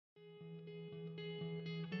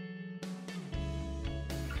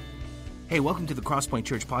Hey, welcome to the Crosspoint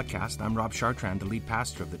Church podcast. I'm Rob Chartrand, the lead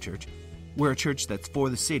pastor of the church. We're a church that's for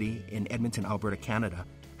the city in Edmonton, Alberta, Canada,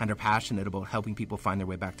 and are passionate about helping people find their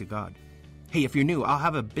way back to God. Hey, if you're new, I'll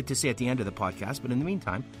have a bit to say at the end of the podcast, but in the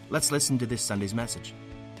meantime, let's listen to this Sunday's message.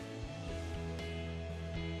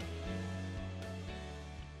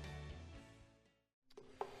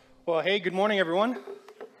 Well, hey, good morning, everyone.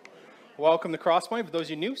 Welcome to Crosspoint. For those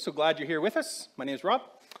of you new, so glad you're here with us. My name is Rob,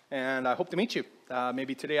 and I hope to meet you,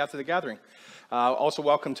 maybe today after the gathering. Also,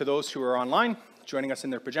 welcome to those who are online, joining us in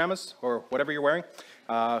their pajamas or whatever you're wearing.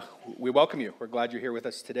 We welcome you. We're glad you're here with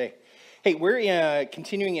us today. Hey, we're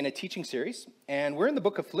continuing in a teaching series, and we're in the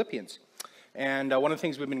book of Philippians. And one of the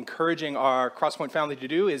things we've been encouraging our Crosspoint family to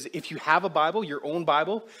do is, if you have a Bible, your own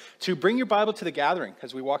Bible, to bring your Bible to the gathering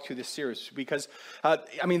as we walk through this series. Because,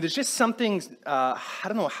 there's just something, I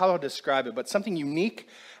don't know how to describe it, but something unique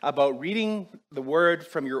about reading the Word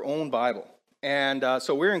from your own Bible. And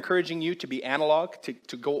so we're encouraging you to be analog,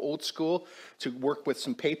 to go old school, to work with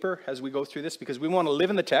some paper as we go through this, because we want to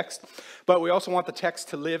live in the text, but we also want the text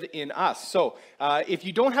to live in us. So if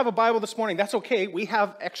you don't have a Bible this morning, that's okay. We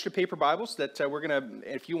have extra paper Bibles that we're going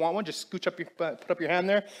to, if you want one, just scooch up put up your hand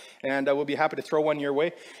there, and we'll be happy to throw one your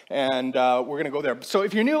way, and we're going to go there. So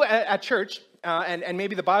if you're new at church, and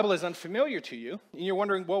maybe the Bible is unfamiliar to you, and you're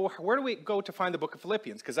wondering, well, where do we go to find the book of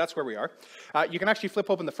Philippians? Because that's where we are. You can actually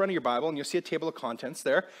flip open the front of your Bible, and you'll see a table of contents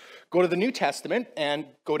there. Go to the New Testament, and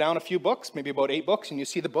go down a few books, maybe about 8 books, and you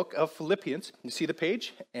see the book of Philippians. You see the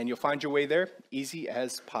page, and you'll find your way there, easy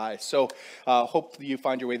as pie. So hope you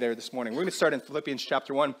find your way there this morning. We're going to start in Philippians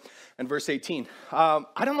chapter 1 and verse 18.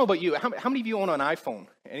 I don't know about you. How many of you own an iPhone?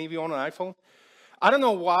 Any of you own an iPhone? I don't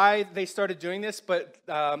know why they started doing this, but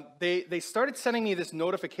they started sending me this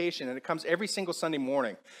notification, and it comes every single Sunday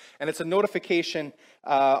morning. And it's a notification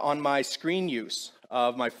on my screen use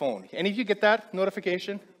of my phone. Any of you get that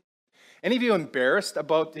notification? Any of you embarrassed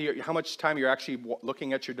about how much time you're actually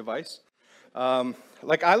looking at your device?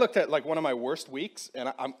 I looked at one of my worst weeks,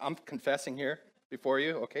 and I'm confessing here before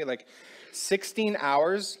you, okay? 16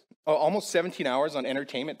 hours, almost 17 hours on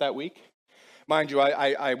entertainment that week. Mind you,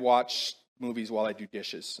 I watch movies while I do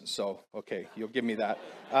dishes, so okay, you'll give me that.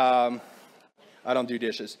 I don't do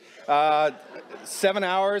dishes. 7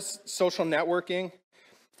 hours social networking,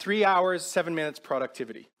 3 hours, 7 minutes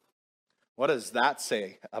productivity. What does that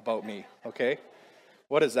say about me? Okay,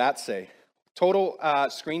 what does that say? Total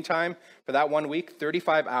screen time for that 1 week,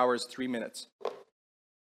 35 hours, 3 minutes.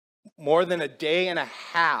 More than a day and a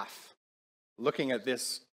half looking at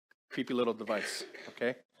this creepy little device.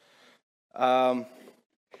 Okay.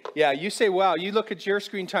 Yeah, you say, wow, you look at your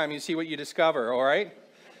screen time, you see what you discover, all right?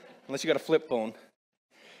 Unless you got a flip phone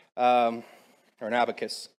or an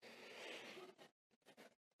abacus.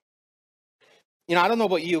 I don't know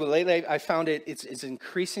about you, but lately I found it's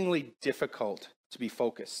increasingly difficult to be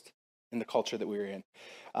focused in the culture that we're in.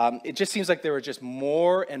 It just seems like there are just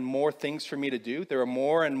more and more things for me to do. There are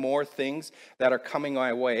more and more things that are coming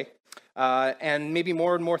my way, and maybe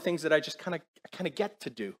more and more things that I just kind of get to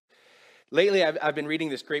do. Lately, I've been reading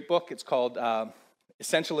this great book. It's called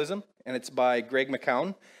Essentialism, and it's by Greg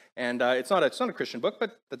McKeown. And it's not a Christian book,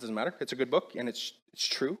 but that doesn't matter. It's a good book, and it's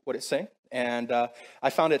true what it's saying. And I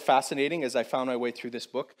found it fascinating as I found my way through this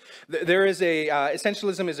book. There is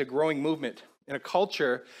essentialism is a growing movement in a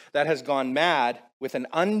culture that has gone mad with an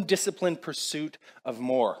undisciplined pursuit of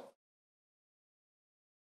more.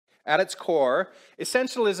 At its core,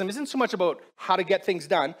 essentialism isn't so much about how to get things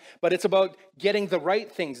done, but it's about getting the right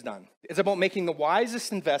things done. It's about making the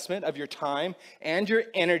wisest investment of your time and your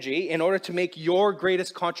energy in order to make your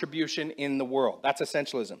greatest contribution in the world. That's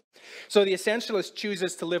essentialism. So the essentialist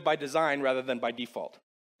chooses to live by design rather than by default.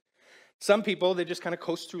 Some people, they just kind of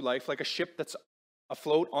coast through life like a ship that's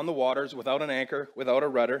afloat on the waters without an anchor, without a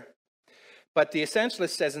rudder. But the essentialist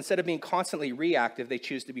says instead of being constantly reactive, they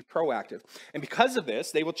choose to be proactive. And because of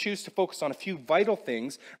this, they will choose to focus on a few vital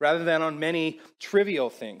things rather than on many trivial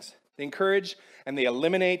things. They encourage and they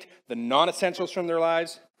eliminate the non-essentials from their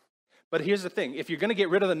lives. But here's the thing. If you're going to get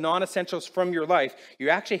rid of the non-essentials from your life, you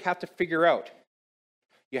actually have to figure out,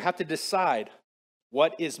 you have to decide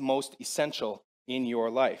what is most essential in your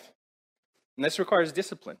life. And this requires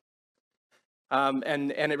discipline.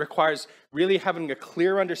 And it requires really having a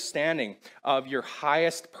clear understanding of your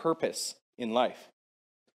highest purpose in life.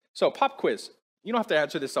 So, pop quiz. You don't have to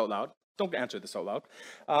answer this out loud. Don't answer this out loud.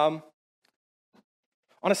 On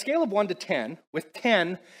a scale of 1 to 10, with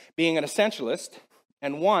 10 being an essentialist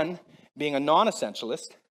and 1 being a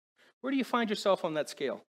non-essentialist, where do you find yourself on that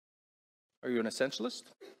scale? Are you an essentialist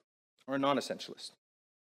or a non-essentialist?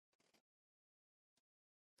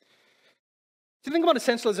 If you think about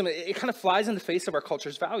essentialism, it kind of flies in the face of our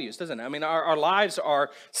culture's values, doesn't it? I mean, our lives are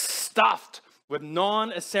stuffed with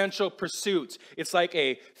non-essential pursuits. It's like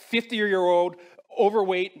a 50-year-old,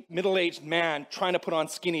 overweight, middle-aged man trying to put on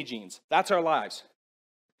skinny jeans. That's our lives.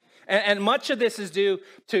 And much of this is due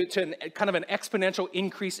to kind of an exponential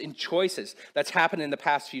increase in choices that's happened in the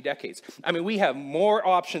past few decades. I mean, we have more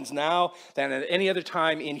options now than at any other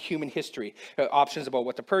time in human history. Options about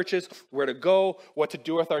what to purchase, where to go, what to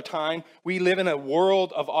do with our time. We live in a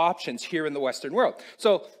world of options here in the Western world.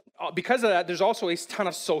 So because of that, there's also a ton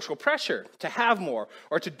of social pressure to have more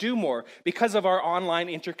or to do more because of our online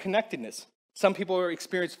interconnectedness. Some people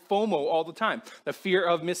experience FOMO all the time, the fear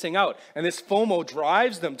of missing out. And this FOMO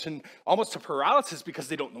drives them to almost to paralysis because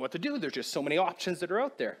they don't know what to do. There's just so many options that are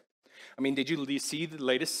out there. I mean, did you see the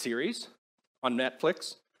latest series on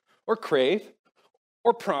Netflix or Crave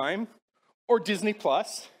or Prime or Disney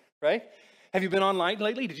Plus, right? Have you been online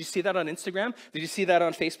lately? Did you see that on Instagram? Did you see that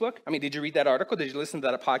on Facebook? I mean, did you read that article? Did you listen to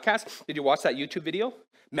that podcast? Did you watch that YouTube video?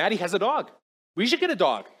 Maddie has a dog. We should get a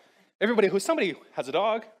dog. Somebody has a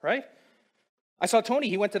dog, right? I saw Tony,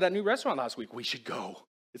 he went to that new restaurant last week. We should go.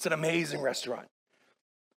 It's an amazing restaurant.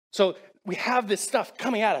 So we have this stuff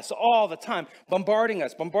coming at us all the time, bombarding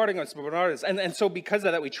us. And so because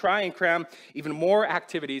of that, we try and cram even more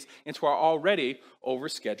activities into our already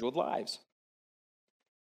overscheduled lives.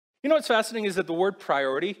 You know what's fascinating is that the word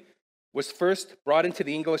priority was first brought into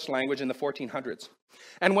the English language in the 1400s.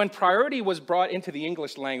 And when priority was brought into the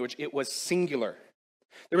English language, it was singular.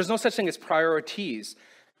 There was no such thing as priorities.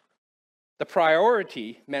 The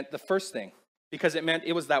priority meant the first thing because it meant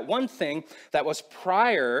it was that one thing that was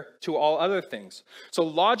prior to all other things. So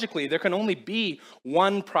logically, there can only be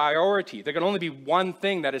one priority. There can only be one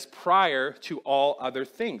thing that is prior to all other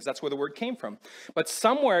things. That's where the word came from. But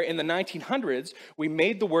somewhere in the 1900s, we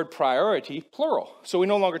made the word priority plural. So we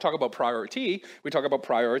no longer talk about priority, we talk about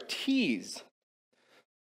priorities.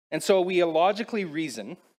 And so we illogically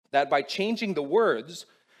reason that by changing the words,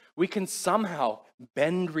 we can somehow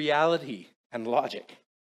bend reality and logic.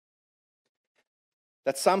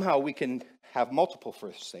 That somehow we can have multiple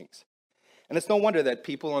first things. And it's no wonder that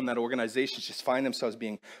people in that organization just find themselves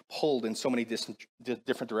being pulled in so many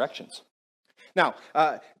different directions. Now,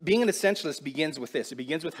 being an essentialist begins with this. It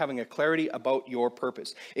begins with having a clarity about your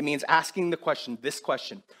purpose. It means asking this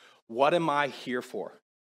question, what am I here for?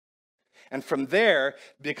 And from there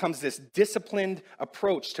becomes this disciplined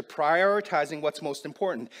approach to prioritizing what's most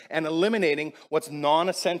important and eliminating what's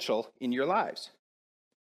non-essential in your lives.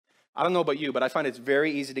 I don't know about you, but I find it's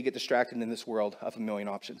very easy to get distracted in this world of a million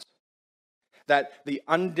options. That the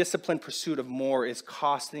undisciplined pursuit of more is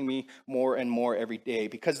costing me more and more every day.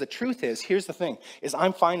 Because the truth is, here's the thing, is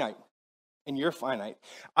I'm finite. And you're finite.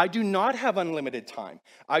 I do not have unlimited time.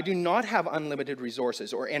 I do not have unlimited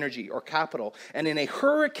resources or energy or capital. And in a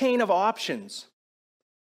hurricane of options,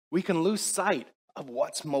 we can lose sight of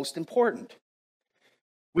what's most important.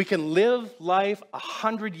 We can live life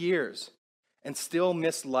 100 years and still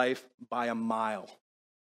miss life by a mile.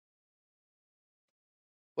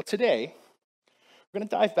 Well, today, we're going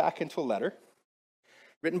to dive back into a letter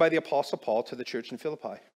written by the Apostle Paul to the church in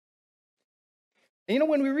Philippi. And you know,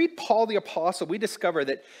 when we read Paul the Apostle, we discover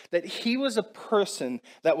that he was a person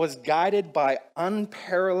that was guided by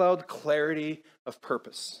unparalleled clarity of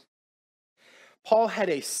purpose. Paul had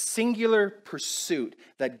a singular pursuit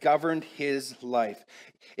that governed his life.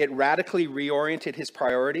 It radically reoriented his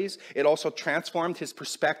priorities. It also transformed his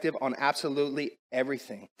perspective on absolutely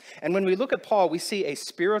everything. And when we look at Paul, we see a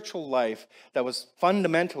spiritual life that was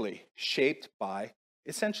fundamentally shaped by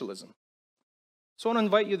essentialism. So I want to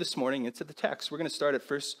invite you this morning into the text. We're going to start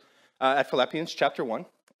at Philippians chapter 1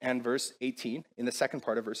 and verse 18, in the second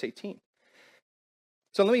part of verse 18.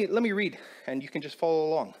 So let me read, and you can just follow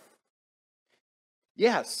along.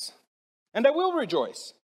 Yes, and I will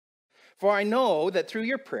rejoice, for I know that through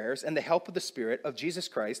your prayers and the help of the Spirit of Jesus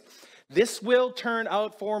Christ, this will turn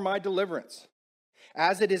out for my deliverance,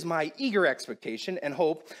 as it is my eager expectation and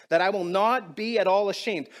hope that I will not be at all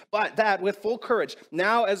ashamed, but that with full courage,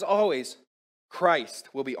 now as always, Christ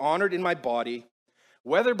will be honored in my body,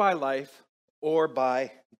 whether by life or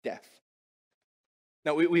by death.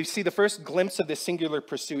 Now, we see the first glimpse of this singular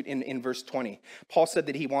pursuit in verse 20. Paul said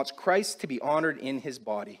that he wants Christ to be honored in his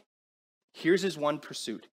body. Here's his one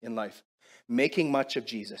pursuit in life, making much of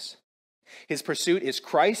Jesus. His pursuit is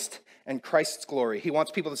Christ and Christ's glory. He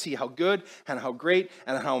wants people to see how good and how great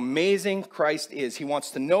and how amazing Christ is. He wants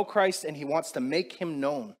to know Christ and he wants to make him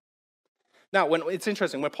known. Now, it's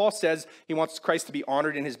interesting. When Paul says he wants Christ to be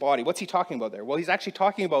honored in his body, what's he talking about there? Well, he's actually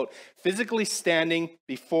talking about physically standing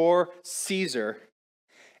before Caesar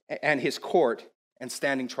and his court and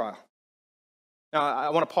standing trial. Now, I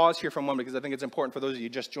want to pause here for a moment because I think it's important for those of you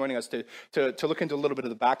just joining us to look into a little bit of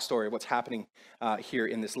the backstory of what's happening here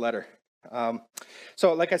in this letter.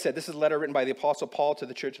 So, like I said, this is a letter written by the Apostle Paul to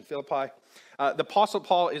the church in Philippi. The Apostle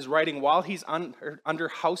Paul is writing while he's under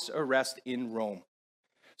house arrest in Rome.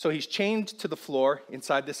 So he's chained to the floor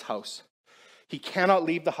inside this house. He cannot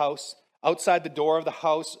leave the house. Outside the door of the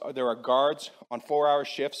house, there are guards on 4-hour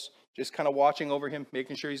shifts, just kind of watching over him,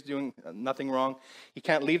 making sure he's doing nothing wrong. He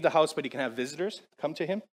can't leave the house, but he can have visitors come to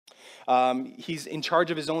him. He's in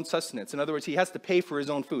charge of his own sustenance. In other words, he has to pay for his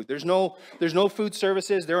own food. There's no food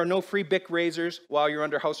services. There are no free Bic razors while you're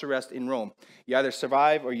under house arrest in Rome. You either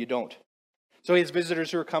survive or you don't. So he has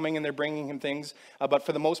visitors who are coming and they're bringing him things. But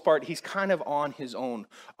for the most part, he's kind of on his own,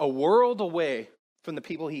 a world away from the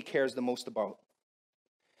people he cares the most about.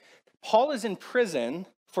 Paul is in prison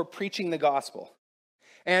for preaching the gospel.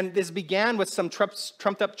 And this began with some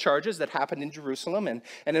trumped up charges that happened in Jerusalem. And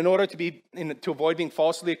in order to avoid being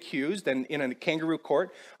falsely accused and in a kangaroo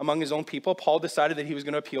court among his own people, Paul decided that he was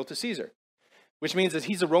going to appeal to Caesar, which means that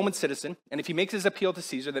he's a Roman citizen. And if he makes his appeal to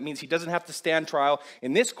Caesar, that means he doesn't have to stand trial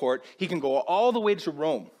in this court. He can go all the way to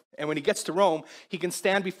Rome. And when he gets to Rome, he can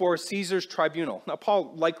stand before Caesar's tribunal. Now,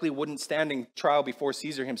 Paul likely wouldn't stand in trial before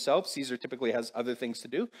Caesar himself. Caesar typically has other things to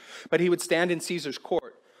do. But he would stand in Caesar's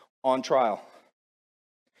court on trial.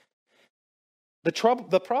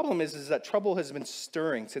 The problem is that trouble has been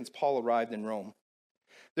stirring since Paul arrived in Rome.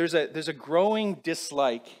 There's a growing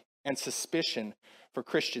dislike and suspicion for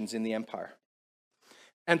Christians in the empire.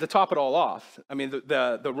 And to top it all off, I mean,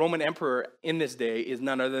 the Roman emperor in this day is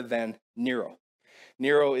none other than Nero.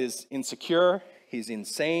 Nero is insecure, he's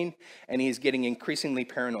insane, and he's getting increasingly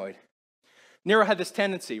paranoid. Nero had this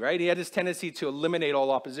tendency, right? He had this tendency to eliminate all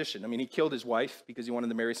opposition. I mean, he killed his wife because he wanted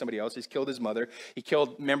to marry somebody else. He's killed his mother. He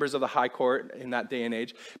killed members of the high court in that day and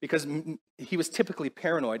age because he was typically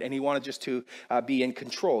paranoid and he wanted just to be in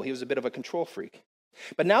control. He was a bit of a control freak.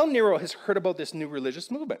 But now Nero has heard about this new religious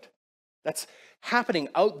movement that's happening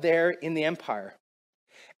out there in the empire.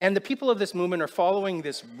 And the people of this movement are following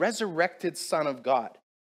this resurrected Son of God.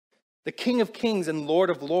 The King of Kings and Lord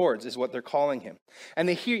of Lords is what they're calling him. And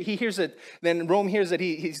he hears that, then Rome hears that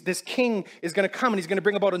this king is going to come and he's going to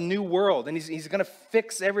bring about a new world and he's going to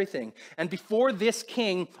fix everything. And before this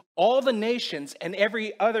king, all the nations and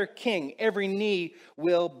every other king, every knee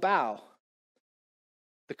will bow.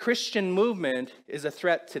 The Christian movement is a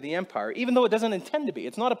threat to the empire, even though it doesn't intend to be.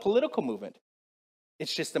 It's not a political movement.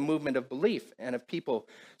 It's just a movement of belief and of people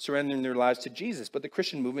surrendering their lives to Jesus. But the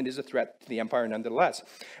Christian movement is a threat to the empire nonetheless.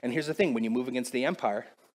 And here's the thing, when you move against the empire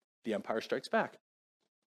strikes back.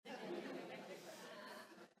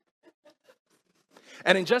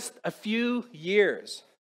 And in just a few years,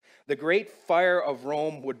 the great fire of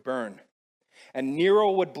Rome would burn. And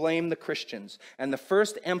Nero would blame the Christians. And the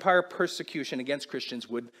first empire persecution against Christians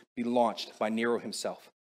would be launched by Nero himself.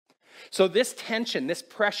 So this tension, this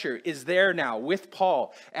pressure is there now with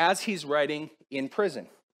Paul as he's writing in prison.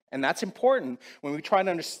 And that's important when we try to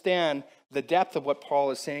understand the depth of what Paul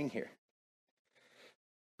is saying here.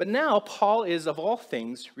 But now Paul is, of all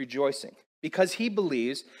things, rejoicing because he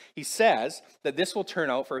says that this will turn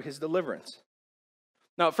out for his deliverance.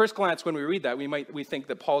 Now, at first glance, when we read that, we think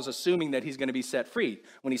that Paul's assuming that he's going to be set free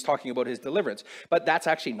when he's talking about his deliverance. But that's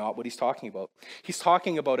actually not what he's talking about. He's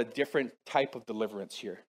talking about a different type of deliverance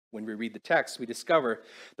here. When we read the text, we discover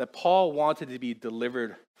that Paul wanted to be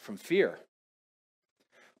delivered from fear.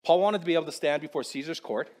 Paul wanted to be able to stand before Caesar's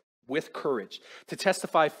court with courage, to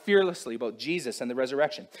testify fearlessly about Jesus and the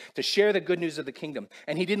resurrection, to share the good news of the kingdom.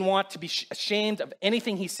 And he didn't want to be ashamed of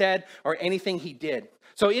anything he said or anything he did.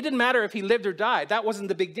 So it didn't matter if he lived or died. That wasn't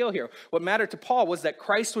the big deal here. What mattered to Paul was that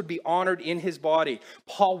Christ would be honored in his body.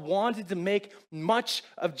 Paul wanted to make much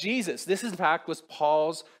of Jesus. This, in fact, was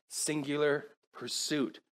Paul's singular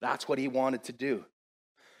pursuit. That's what he wanted to do.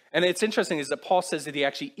 And it's interesting is that Paul says that he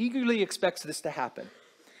actually eagerly expects this to happen.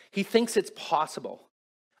 He thinks it's possible.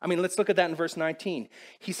 I mean, let's look at that in verse 19.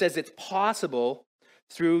 He says it's possible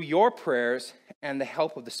through your prayers and the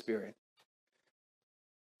help of the Spirit.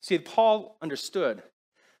 See, Paul understood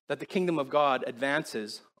that the kingdom of God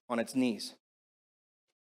advances on its knees.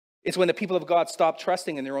 It's when the people of God stop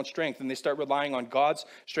trusting in their own strength and they start relying on God's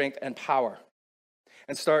strength and power.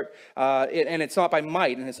 And it's not by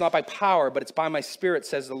might and it's not by power, but it's by my Spirit,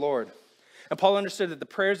 says the Lord. And Paul understood that the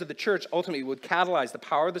prayers of the church ultimately would catalyze the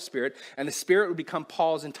power of the Spirit, and the Spirit would become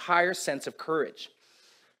Paul's entire sense of courage.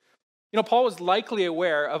 You know, Paul was likely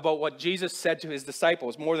aware about what Jesus said to his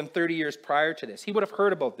disciples more than 30 years prior to this. He would have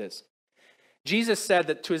heard about this. Jesus said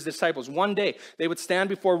that to his disciples, one day they would stand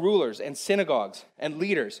before rulers and synagogues and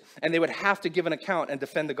leaders, and they would have to give an account and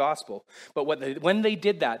defend the gospel. But when they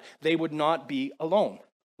did that, they would not be alone.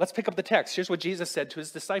 Let's pick up the text. Here's what Jesus said to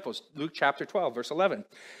his disciples, Luke chapter 12, verse 11.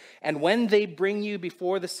 And when they bring you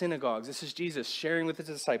before the synagogues, this is Jesus sharing with his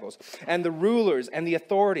disciples, and the rulers and the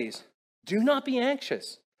authorities, do not be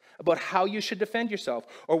anxious about how you should defend yourself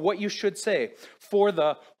or what you should say, for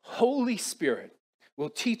the Holy Spirit will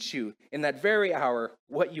teach you in that very hour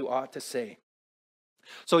what you ought to say.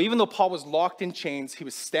 So even though Paul was locked in chains, he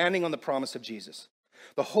was standing on the promise of Jesus.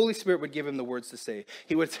 The Holy Spirit would give him the words to say.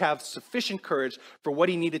 He would have sufficient courage for what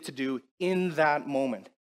he needed to do in that moment.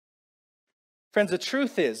 Friends, the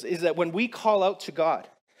truth is that when we call out to God,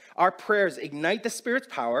 our prayers ignite the Spirit's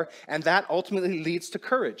power, and that ultimately leads to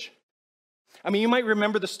courage. I mean, you might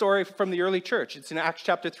remember the story from the early church. It's in Acts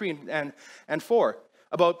chapter 3 and 4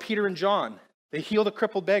 about Peter and John. They healed a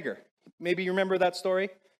crippled beggar. Maybe you remember that story?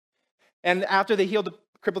 And after they healed the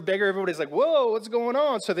crippled beggar, everybody's like, whoa, what's going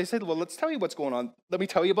on? So they said, well, let's tell you what's going on. Let me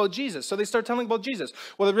tell you about Jesus. So they start telling about Jesus.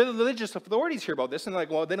 Well, the religious authorities hear about this, and they're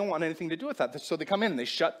like, well, they don't want anything to do with that. So they come in and they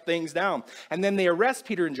shut things down. And then they arrest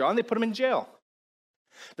Peter and John. They put them in jail.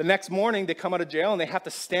 The next morning, they come out of jail, and they have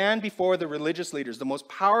to stand before the religious leaders, the most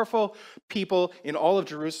powerful people in all of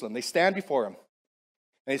Jerusalem. They stand before him.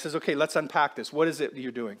 And he says, okay, let's unpack this. What is it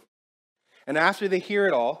you're doing? And after they hear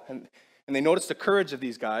it all, and they notice the courage of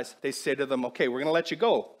these guys, they say to them, okay, we're going to let you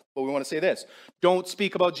go, but we want to say this. Don't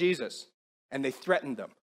speak about Jesus. And they threatened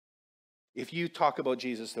them. If you talk about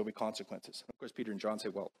Jesus, there'll be consequences. Of course, Peter and John say,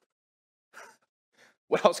 well,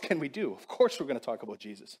 what else can we do? Of course we're going to talk about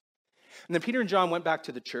Jesus. And then Peter and John went back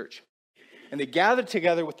to the church, and they gathered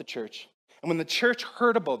together with the church. And when the church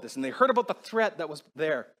heard about this, and they heard about the threat that was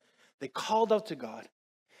there, they called out to God.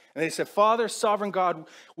 And they said, Father, sovereign God,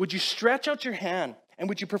 would you stretch out your hand, and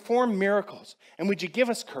would you perform miracles, and would you give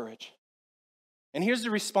us courage? And here's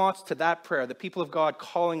the response to that prayer, the people of God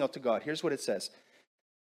calling out to God. Here's what it says.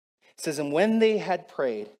 It says, and when they had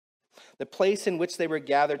prayed, the place in which they were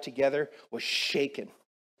gathered together was shaken.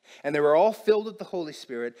 And they were all filled with the Holy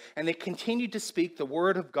Spirit, and they continued to speak the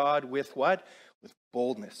word of God with what? With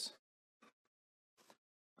boldness.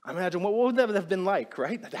 I imagine, what would that have been like,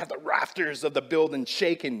 right? To have the rafters of the building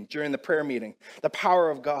shaken during the prayer meeting. The power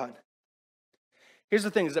of God. Here's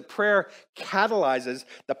the thing, is that prayer catalyzes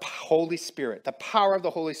the Holy Spirit, the power of the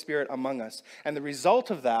Holy Spirit among us. And the result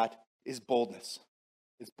of that is boldness.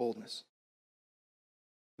 It's boldness.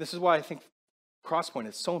 This is why I think Crosspoint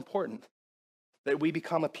is so important, that we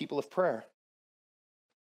become a people of prayer.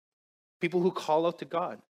 People who call out to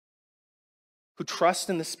God, who trust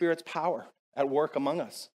in the Spirit's power at work among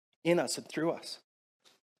us, in us and through us,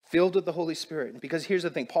 filled with the Holy Spirit. Because here's the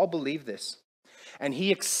thing, Paul believed this, and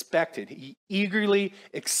he eagerly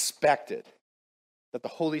expected that the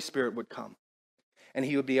Holy Spirit would come, and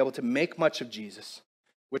he would be able to make much of Jesus,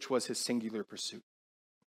 which was his singular pursuit.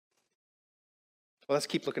 Well, let's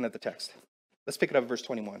keep looking at the text. Let's pick it up at verse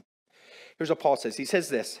 21. Here's what Paul says. He says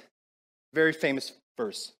this, very famous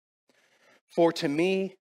verse. For to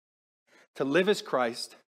me, to live is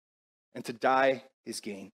Christ, and to die is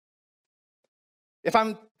gain. If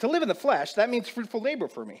I'm to live in the flesh, that means fruitful labor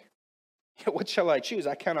for me. What shall I choose?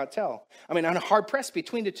 I cannot tell. I mean, I'm hard pressed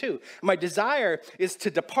between the two. My desire is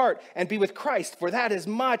to depart and be with Christ, for that is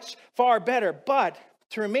much far better. But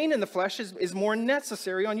to remain in the flesh is more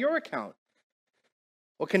necessary on your account.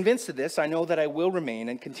 Well, convinced of this, I know that I will remain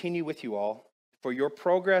and continue with you all for your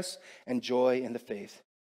progress and joy in the faith,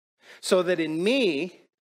 so that in me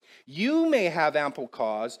you may have ample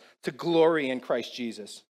cause to glory in Christ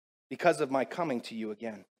Jesus because of my coming to you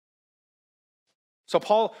again. So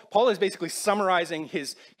Paul is basically summarizing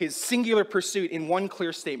his singular pursuit in one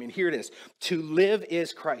clear statement. Here it is. To live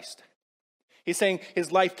is Christ. He's saying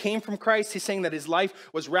his life came from Christ. He's saying that his life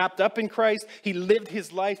was wrapped up in Christ. He lived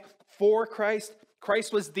his life for Christ.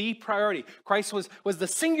 Christ was the priority. Christ was the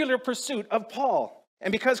singular pursuit of Paul.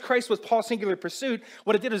 And because Christ was Paul's singular pursuit,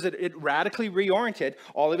 what it did is it radically reoriented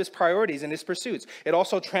all of his priorities and his pursuits. It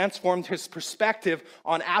also transformed his perspective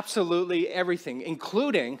on absolutely everything,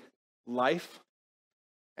 including life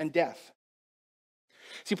and death.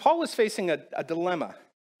 See, Paul was facing a dilemma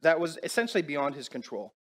that was essentially beyond his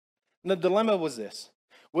control. And the dilemma was this: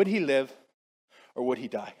 would he live or would he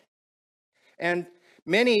die? And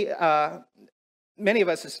many of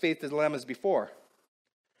us have faced the dilemmas before.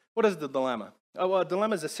 What is the dilemma? Well, a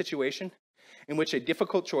dilemma is a situation in which a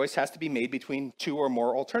difficult choice has to be made between two or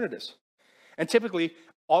more alternatives. And typically,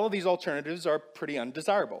 all of these alternatives are pretty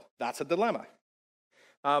undesirable. That's a dilemma.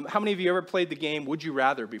 How many of you ever played the game Would You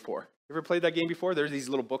Rather before? You ever played that game before? There's these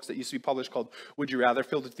little books that used to be published called Would You Rather,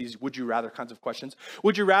 filled with these would you rather kinds of questions.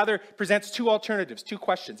 Would you rather presents two alternatives, two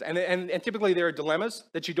questions. And typically there are dilemmas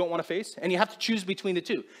that you don't want to face, and you have to choose between the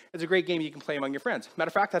two. It's a great game you can play among your friends. Matter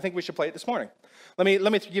of fact, I think we should play it this morning. Let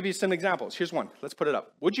me give you some examples. Here's one. Let's put it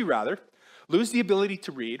up. Would you rather lose the ability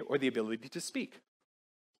to read or the ability to speak?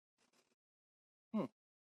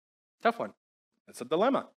 Tough one. That's a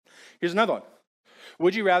dilemma. Here's another one.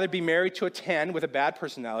 Would you rather be married to a 10 with a bad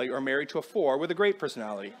personality or married to a 4 with a great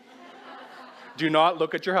personality? Do not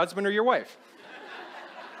look at your husband or your wife.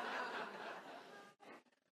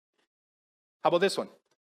 How about this one?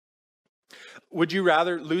 Would you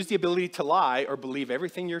rather lose the ability to lie or believe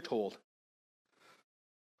everything you're told?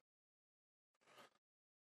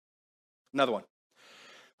 Another one.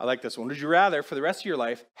 I like this one. Would you rather, for the rest of your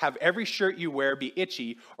life, have every shirt you wear be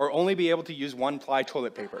itchy or only be able to use one-ply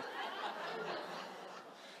toilet paper?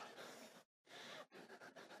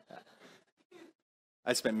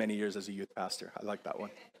 I spent many years as a youth pastor. I like that one.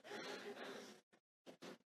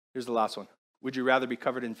 Here's the last one. Would you rather be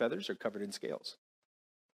covered in feathers or covered in scales?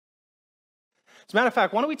 As a matter of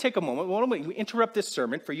fact, why don't we take a moment, why don't we interrupt this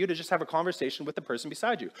sermon for you to just have a conversation with the person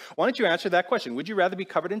beside you? Why don't you answer that question? Would you rather be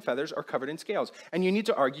covered in feathers or covered in scales? And you need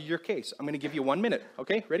to argue your case. I'm going to give you 1 minute.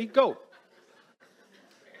 Okay, ready? Go.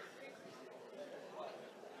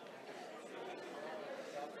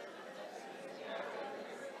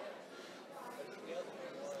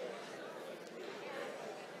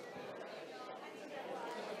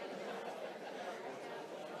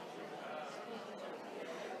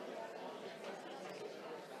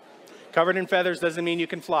 Covered in feathers doesn't mean you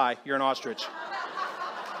can fly. You're an ostrich.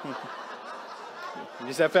 You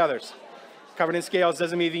just have feathers. Covered in scales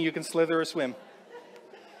doesn't mean you can slither or swim.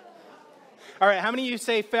 All right, how many of you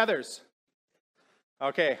say feathers?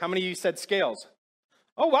 Okay, how many of you said scales?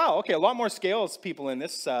 Oh, wow, okay, a lot more scales people in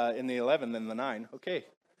this, in the 11 than the 9. Okay,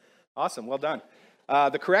 awesome, well done.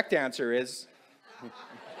 The correct answer is, I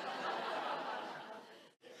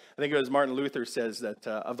think it was Martin Luther says that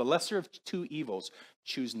of the lesser of two evils,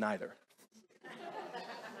 choose neither.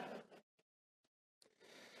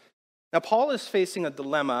 Now, Paul is facing a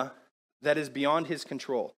dilemma that is beyond his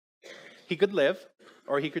control. He could live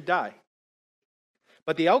or he could die.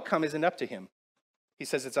 But the outcome isn't up to him. He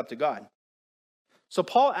says it's up to God. So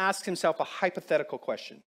Paul asks himself a hypothetical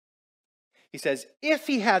question. He says, if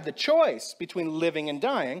he had the choice between living and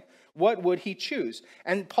dying, what would he choose?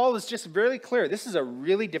 And Paul is just very clear. This is a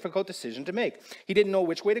really difficult decision to make. He didn't know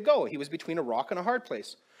which way to go. He was between a rock and a hard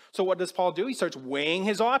place. So what does Paul do? He starts weighing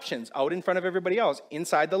his options out in front of everybody else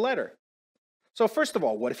inside the letter. So first of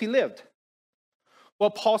all, what if he lived? Well,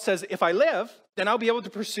 Paul says, if I live, then I'll be able to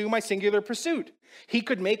pursue my singular pursuit. He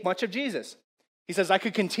could make much of Jesus. He says, I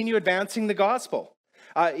could continue advancing the gospel.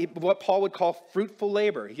 What Paul would call fruitful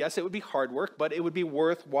labor. Yes, it would be hard work, but it would be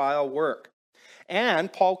worthwhile work.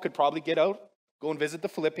 And Paul could probably get out, go and visit the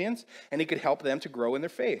Philippians, and he could help them to grow in their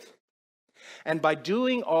faith. And by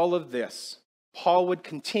doing all of this, Paul would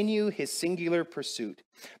continue his singular pursuit.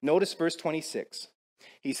 Notice verse 26.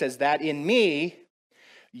 He says, that in me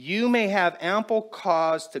you may have ample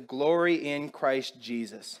cause to glory in Christ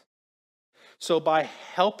Jesus. So by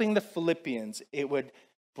helping the Philippians, it would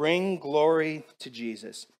bring glory to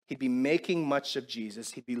Jesus. He'd be making much of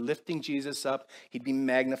Jesus. He'd be lifting Jesus up. He'd be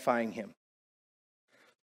magnifying him.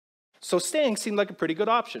 So staying seemed like a pretty good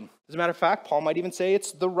option. As a matter of fact, Paul might even say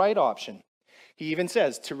it's the right option. He even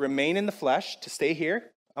says to remain in the flesh, to stay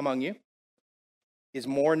here among you, is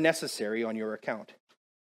more necessary on your account.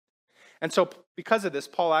 And so because of this,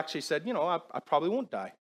 Paul actually said, I probably won't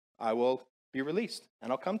die. I will be released,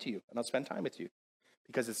 and I'll come to you, and I'll spend time with you,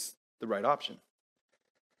 because it's the right option.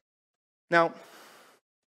 Now,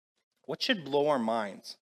 what should blow our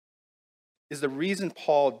minds is the reason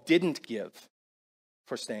Paul didn't give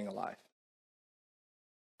for staying alive.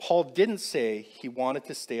 Paul didn't say he wanted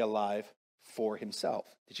to stay alive for himself.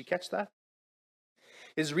 Did you catch that?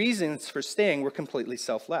 His reasons for staying were completely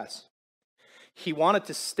selfless. He wanted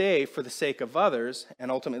to stay for the sake of others and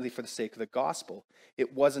ultimately for the sake of the gospel.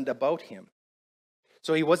 It wasn't about him.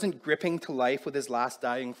 So he wasn't gripping to life with his last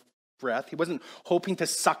dying breath. He wasn't hoping to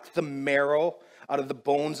suck the marrow out of the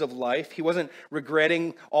bones of life. He wasn't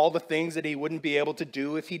regretting all the things that he wouldn't be able to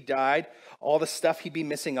do if he died, all the stuff he'd be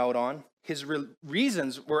missing out on. His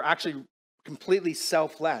reasons were actually completely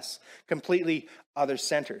selfless, completely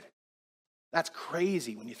other-centered. That's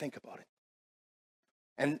crazy when you think about it.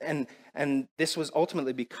 And this was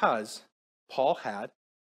ultimately because Paul had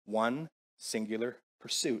one singular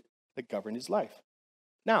pursuit that governed his life.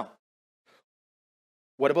 Now,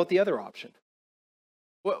 what about the other option?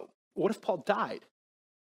 Well, what if Paul died?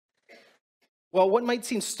 Well, what might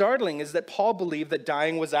seem startling is that Paul believed that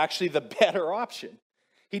dying was actually the better option.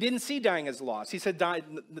 He didn't see dying as loss. He said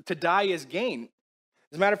to die is gain.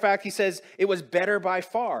 As a matter of fact, he says it was better by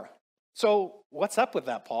far. So what's up with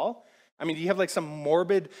that, Paul? I mean, do you have like some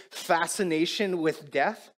morbid fascination with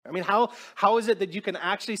death? I mean, how is it that you can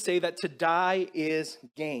actually say that to die is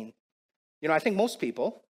gain? You know, I think most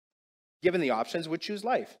people, given the options, would choose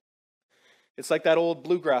life. It's like that old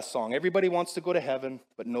bluegrass song. Everybody wants to go to heaven,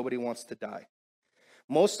 but nobody wants to die.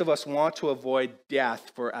 Most of us want to avoid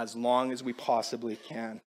death for as long as we possibly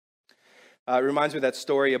can. It reminds me of that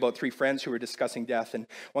story about three friends who were discussing death. And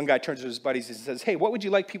one guy turns to his buddies and says, hey, what would you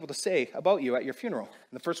like people to say about you at your funeral?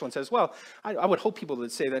 And the first one says, well, I would hope people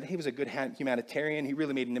would say that he was a good humanitarian. He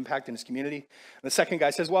really made an impact in his community. And the second guy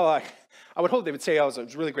says, well, I would hope they would say I was a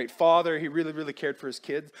really great father. He really, really cared for his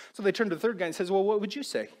kids. So they turn to the third guy and says, well, what would you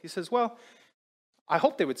say? He says, well, I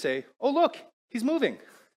hope they would say, oh, look, he's moving.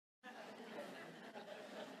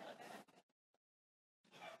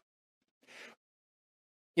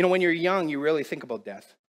 You know, when you're young, you really think about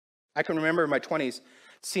death. I can remember in my 20s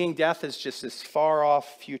seeing death as just this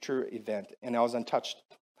far-off future event, and I was untouched.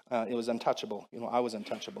 It was untouchable. You know, I was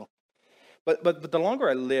untouchable. But the longer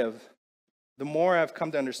I live, the more I've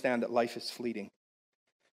come to understand that life is fleeting.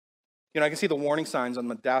 You know, I can see the warning signs on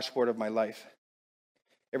the dashboard of my life.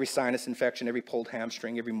 Every sinus infection, every pulled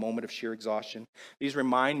hamstring, every moment of sheer exhaustion. These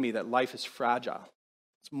remind me that life is fragile.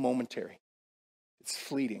 It's momentary. It's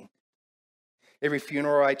fleeting. Every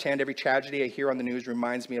funeral I attend, every tragedy I hear on the news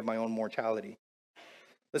reminds me of my own mortality.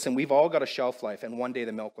 Listen, we've all got a shelf life, and one day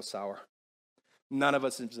the milk will sour. None of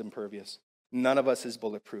us is impervious. None of us is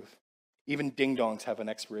bulletproof. Even ding-dongs have an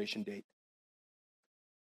expiration date.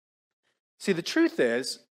 See, the truth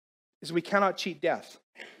is we cannot cheat death.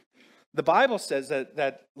 The Bible says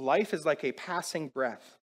that life is like a passing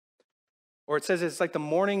breath. Or it says it's like the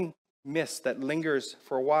morning mist that lingers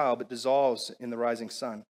for a while but dissolves in the rising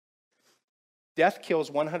sun. Death kills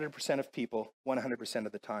 100% of people 100%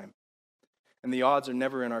 of the time. And the odds are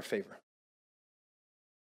never in our favor.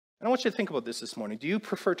 And I want you to think about this morning. Do you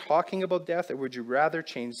prefer talking about death, or would you rather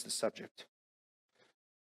change the subject?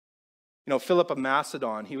 You know, Philip of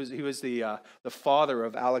Macedon, he was the father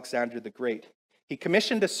of Alexander the Great. He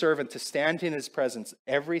commissioned a servant to stand in his presence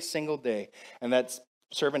every single day, and that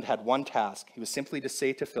servant had one task. He was simply to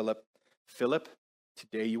say to Philip, Philip,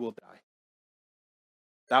 today you will die.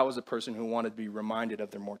 That was a person who wanted to be reminded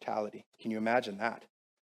of their mortality. Can you imagine that?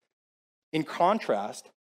 In contrast,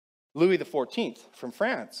 Louis XIV from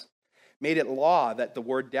France made it law that the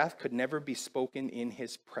word death could never be spoken in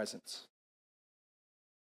his presence.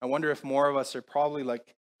 I wonder if more of us are probably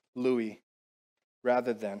like Louis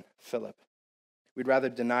rather than Philip. We'd rather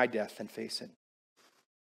deny death than face it.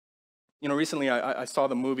 You know, recently I saw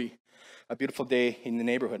the movie A Beautiful Day in the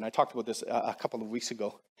Neighborhood, and I talked about this a couple of weeks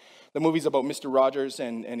ago. The movie's about Mr. Rogers,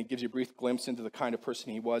 and it gives you a brief glimpse into the kind of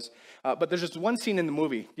person he was. But there's just one scene in the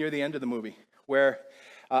movie, near the end of the movie, where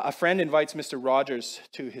a friend invites Mr. Rogers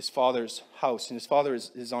to his father's house, and his father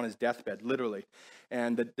is on his deathbed, literally.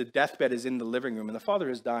 And the deathbed is in the living room, and the father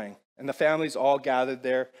is dying. And the family's all gathered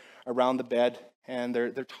there around the bed, and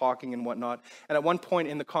they're talking and whatnot. And at one point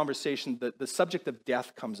in the conversation, the subject of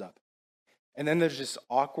death comes up. And then there's this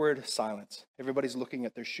awkward silence. Everybody's looking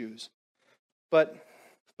at their shoes. But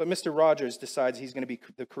Mr. Rogers decides he's going to be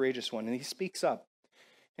the courageous one, and he speaks up.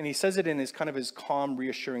 And he says it in his calm,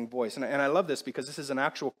 reassuring voice. And I love this because this is an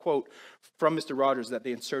actual quote from Mr. Rogers that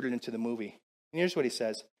they inserted into the movie. And here's what he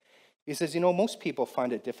says. He says, you know, most people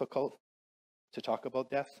find it difficult to talk about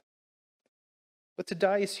death. But to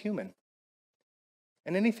die is human.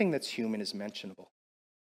 And anything that's human is mentionable.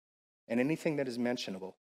 And anything that is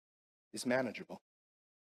mentionable is manageable.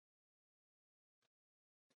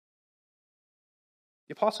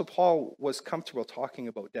 The Apostle Paul was comfortable talking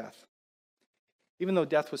about death. Even though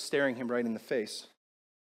death was staring him right in the face,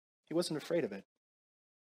 he wasn't afraid of it.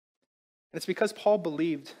 And it's because Paul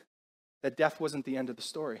believed that death wasn't the end of the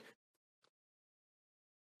story.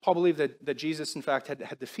 Paul believed that Jesus, in fact,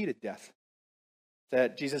 had defeated death.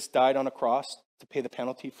 That Jesus died on a cross to pay the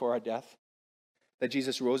penalty for our death. That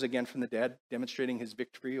Jesus rose again from the dead, demonstrating his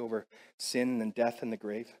victory over sin and death and the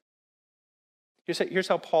grave. Here's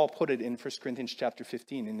how Paul put it in 1 Corinthians chapter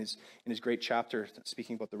 15, in his great chapter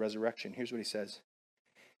speaking about the resurrection. Here's what he says.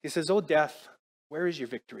 He says, "O death, where is your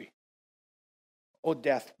victory? O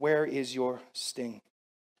death, where is your sting?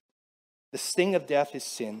 The sting of death is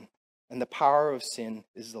sin, and the power of sin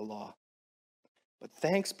is the law. But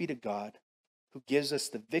thanks be to God, who gives us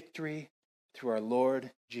the victory through our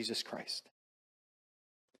Lord Jesus Christ."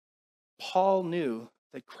 Paul knew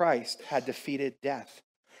that Christ had defeated death,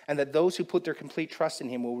 and that those who put their complete trust in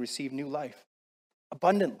him will receive new life.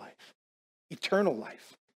 abundant life, eternal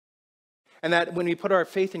life. And that when we put our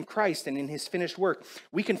faith in Christ and in his finished work,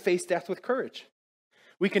 we can face death with courage.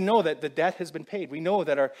 We can know that the debt has been paid. We know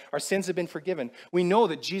that our sins have been forgiven. We know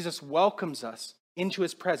that Jesus welcomes us into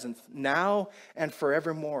his presence now and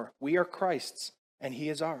forevermore. We are Christ's and he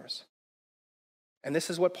is ours. And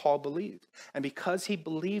this is what Paul believed. And because he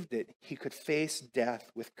believed it, he could face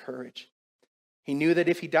death with courage. He knew that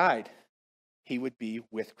if he died, he would be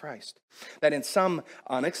with Christ. That in some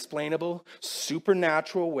unexplainable,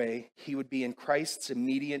 supernatural way, he would be in Christ's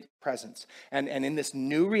immediate presence. And in this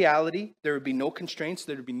new reality, there would be no constraints,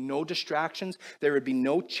 there would be no distractions, there would be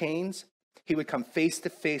no chains. He would come face to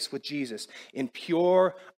face with Jesus in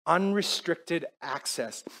pure, unrestricted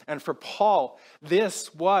access. And for Paul,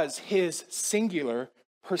 this was his singular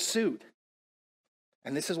pursuit.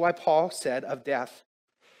 And this is why Paul said of death,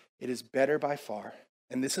 it is better by far.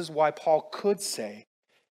 And this is why Paul could say,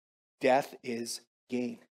 death is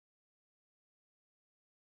gain.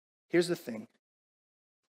 Here's the thing.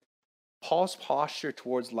 Paul's posture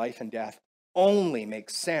towards life and death only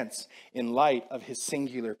makes sense in light of his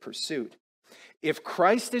singular pursuit. If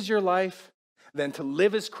Christ is your life, then to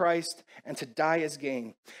live is Christ and to die is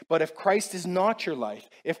gain. But if Christ is not your life,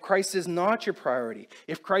 if Christ is not your priority,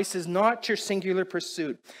 if Christ is not your singular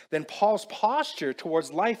pursuit, then Paul's posture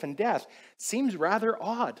towards life and death seems rather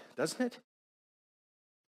odd, doesn't it?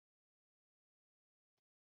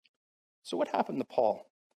 So what happened to Paul?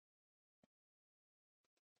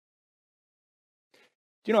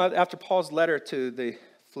 Do you know, after Paul's letter to the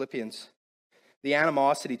Philippians, the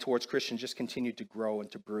animosity towards Christians just continued to grow and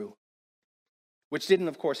to brew, which didn't,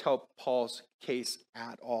 of course, help Paul's case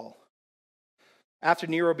at all. After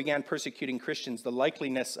Nero began persecuting Christians, the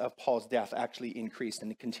likeliness of Paul's death actually increased,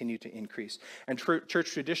 and it continued to increase. And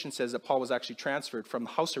church tradition says that Paul was actually transferred from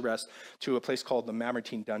house arrest to a place called the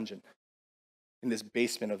Mamertine Dungeon, in this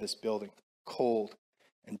basement of this building, cold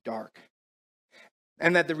and dark.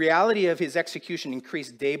 And that the reality of his execution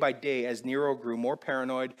increased day by day as Nero grew more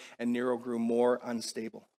paranoid and Nero grew more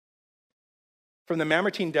unstable. From the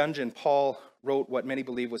Mamertine Dungeon, Paul wrote what many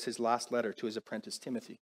believe was his last letter to his apprentice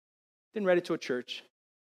Timothy. Didn't write it to a church.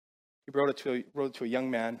 He wrote it to a young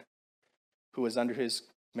man who was under his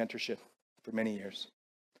mentorship for many years.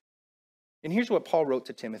 And here's what Paul wrote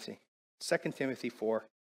to Timothy, 2 Timothy 4,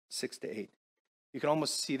 6-8. You can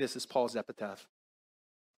almost see this as Paul's epitaph.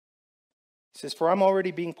 He says, "For I'm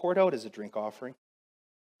already being poured out as a drink offering,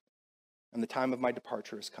 and the time of my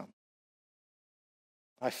departure has come.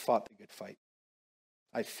 I've fought the good fight.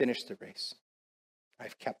 I've finished the race.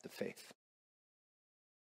 I've kept the faith.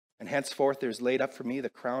 And henceforth there is laid up for me the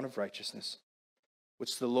crown of righteousness,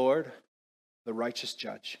 which the Lord, the righteous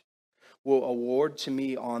judge, will award to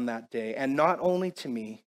me on that day, and not only to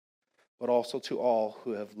me, but also to all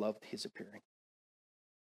who have loved his appearing."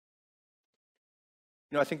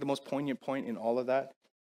 You know, I think the most poignant point in all of that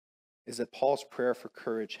is that Paul's prayer for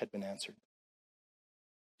courage had been answered.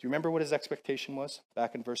 Do you remember what his expectation was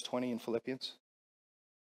back in verse 20 in Philippians?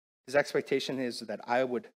 His expectation is that I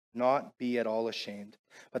would not be at all ashamed,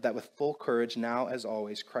 but that with full courage, now as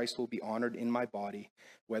always, Christ will be honored in my body,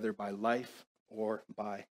 whether by life or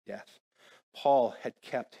by death. Paul had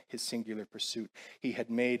kept his singular pursuit. He had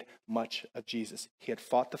made much of Jesus. He had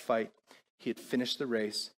fought the fight. He had finished the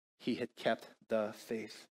race. He had kept the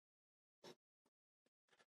faith.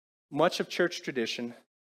 Much of church tradition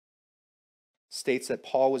states that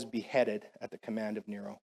Paul was beheaded at the command of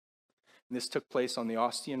Nero. And this took place on the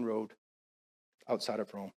Ostian Road outside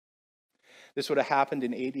of Rome. This would have happened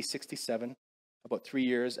in AD 67, about 3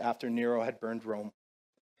 years after Nero had burned Rome,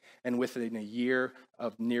 and within a year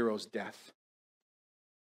of Nero's death.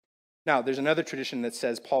 Now, there's another tradition that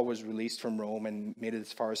says Paul was released from Rome and made it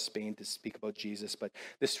as far as Spain to speak about Jesus, but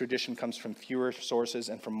this tradition comes from fewer sources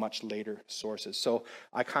and from much later sources. So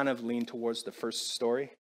I kind of lean towards the first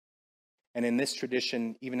story. And in this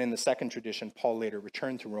tradition, even in the second tradition, Paul later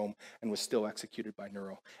returned to Rome and was still executed by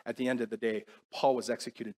Nero. At the end of the day, Paul was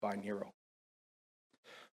executed by Nero.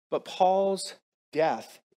 But Paul's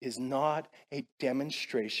death is not a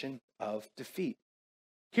demonstration of defeat.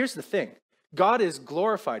 Here's the thing. God is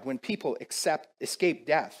glorified when people escape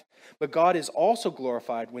death, but God is also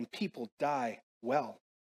glorified when people die well.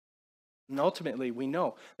 And ultimately, we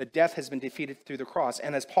know that death has been defeated through the cross.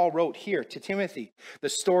 And as Paul wrote here to Timothy, the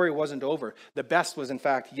story wasn't over. The best was, in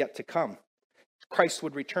fact, yet to come. Christ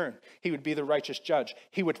would return. He would be the righteous judge.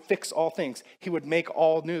 He would fix all things. He would make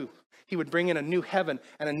all new. He would bring in a new heaven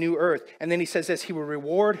and a new earth. And then he says this, he will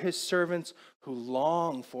reward his servants who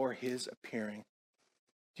long for his appearing.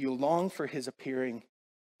 Do you long for his appearing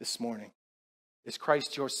this morning? Is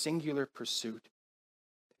Christ your singular pursuit?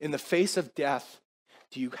 In the face of death,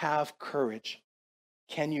 Do you have courage?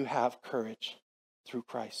 Can you have courage through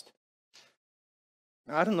Christ?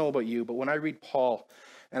 Now, I don't know about you, but when I read Paul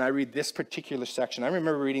and I read this particular section, I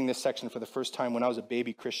remember reading this section for the first time when I was a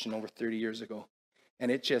baby Christian over 30 years ago.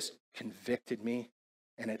 And it just convicted me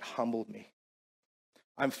and it humbled me.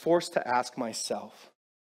 I'm forced to ask myself,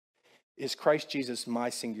 is Christ Jesus my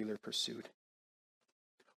singular pursuit?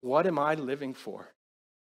 What am I living for?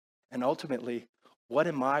 And ultimately, what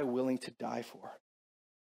am I willing to die for?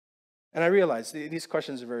 And I realize these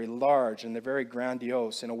questions are very large and they're very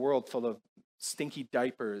grandiose in a world full of stinky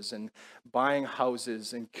diapers and buying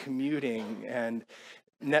houses and commuting and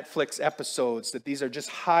Netflix episodes, that these are just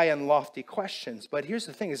high and lofty questions. But here's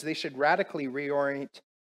the thing, is they should radically reorient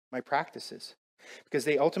my practices because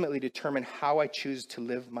they ultimately determine how I choose to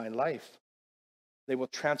live my life. They will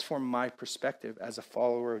transform my perspective as a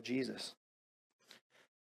follower of Jesus.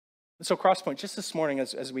 And so Crosspoint, just this morning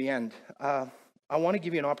as we end, I want to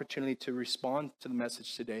give you an opportunity to respond to the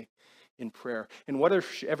message today in prayer, in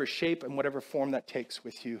whatever shape and whatever form that takes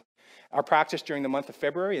with you. Our practice during the month of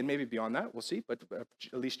February, and maybe beyond that, we'll see, but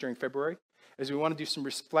at least during February, is we want to do some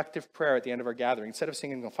reflective prayer at the end of our gathering. Instead of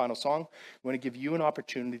singing a final song, we want to give you an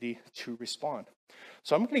opportunity to respond.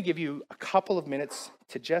 So I'm going to give you a couple of minutes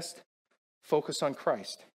to just focus on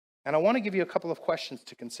Christ. And I want to give you a couple of questions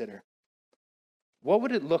to consider. What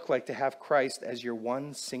would it look like to have Christ as your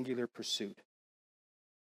one singular pursuit?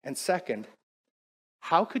 And second,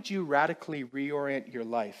 how could you radically reorient your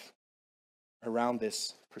life around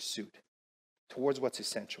this pursuit, towards what's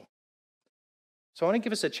essential? So I want to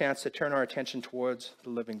give us a chance to turn our attention towards the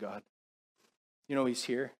living God. You know, he's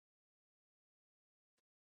here.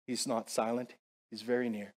 He's not silent. He's very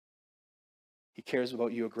near. He cares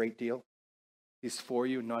about you a great deal. He's for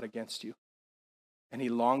you, not against you. And he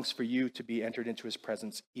longs for you to be entered into his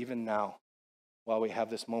presence even now, while we have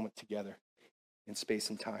this moment together in space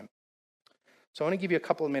and time. So I want to give you a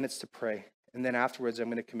couple of minutes to pray, and then afterwards I'm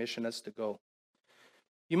going to commission us to go.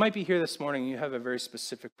 You might be here this morning and you have a very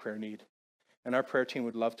specific prayer need, and our prayer team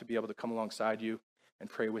would love to be able to come alongside you and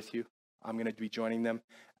pray with you. I'm going to be joining them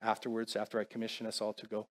afterwards, after I commission us all to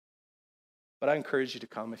go. But I encourage you to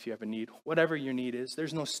come if you have a need, whatever your need is.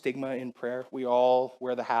 There's no stigma in prayer. We all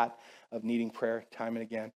wear the hat of needing prayer time and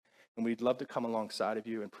again, and we'd love to come alongside of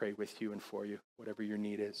you and pray with you and for you, whatever your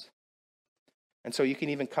need is. And so you can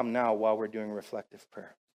even come now while we're doing reflective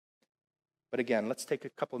prayer. But again, let's take a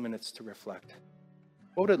couple of minutes to reflect.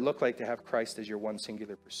 What would it look like to have Christ as your one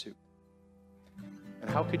singular pursuit? And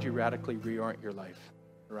how could you radically reorient your life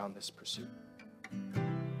around this pursuit?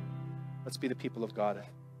 Let's be the people of God.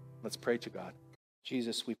 Let's pray to God.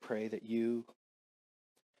 Jesus, we pray that you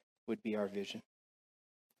would be our vision,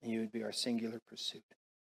 and you would be our singular pursuit,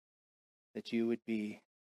 that you would be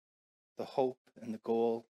the hope and the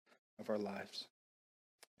goal of our lives.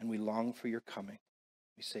 And we long for your coming.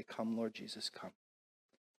 We say, come, Lord Jesus, come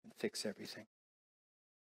and fix everything.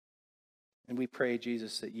 And we pray,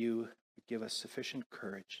 Jesus, that you would give us sufficient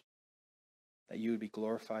courage, that you would be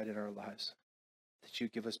glorified in our lives, that you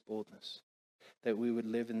would give us boldness, that we would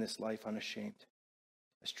live in this life unashamed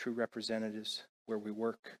as true representatives where we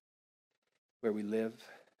work, where we live,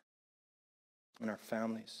 in our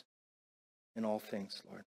families, in all things,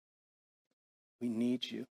 Lord. We need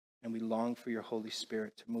you, and we long for your Holy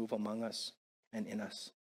Spirit to move among us and in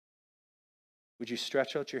us. Would you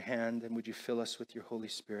stretch out your hand and would you fill us with your Holy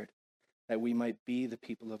Spirit, that we might be the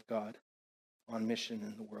people of God on mission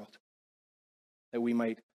in the world, that we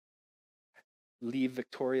might lead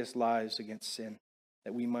victorious lives against sin,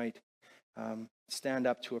 that we might stand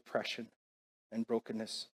up to oppression and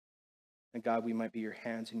brokenness, and God, we might be your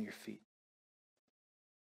hands and your feet.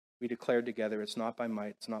 We declare together, it's not by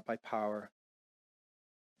might, it's not by power,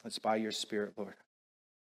 it's by your Spirit, Lord,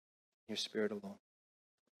 your Spirit alone.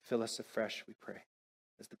 Fill us afresh, we pray,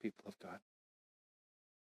 as the people of God.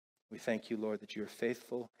 We thank you, Lord, that you are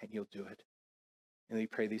faithful and you'll do it. And we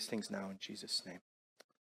pray these things now in Jesus' name.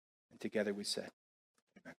 And together we say,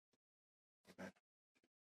 amen. Amen.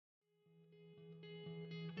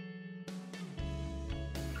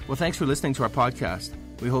 Well, thanks for listening to our podcast.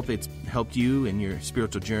 We hope it's helped you in your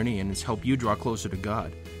spiritual journey and it's helped you draw closer to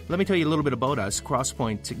God. Let me tell you a little bit about us.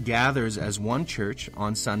 Crosspoint gathers as one church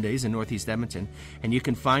on Sundays in Northeast Edmonton, and you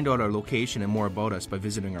can find out our location and more about us by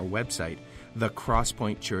visiting our website,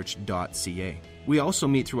 thecrosspointchurch.ca. We also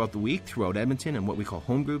meet throughout the week throughout Edmonton in what we call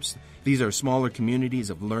home groups. These are smaller communities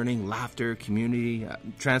of learning, laughter, community,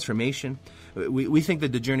 transformation. We think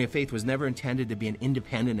that the journey of faith was never intended to be an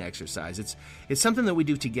independent exercise. It's something that we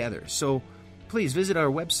do together. So please visit our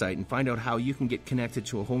website and find out how you can get connected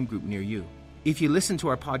to a home group near you. If you listen to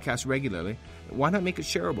our podcast regularly, why not make it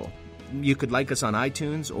shareable? you could like us on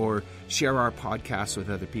iTunes or share our podcasts with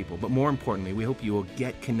other people. But more importantly, we hope you will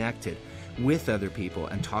get connected with other people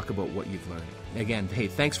and talk about what you've learned. Again, hey,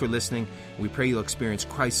 thanks for listening. We pray you'll experience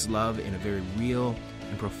Christ's love in a very real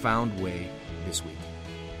and profound way this week.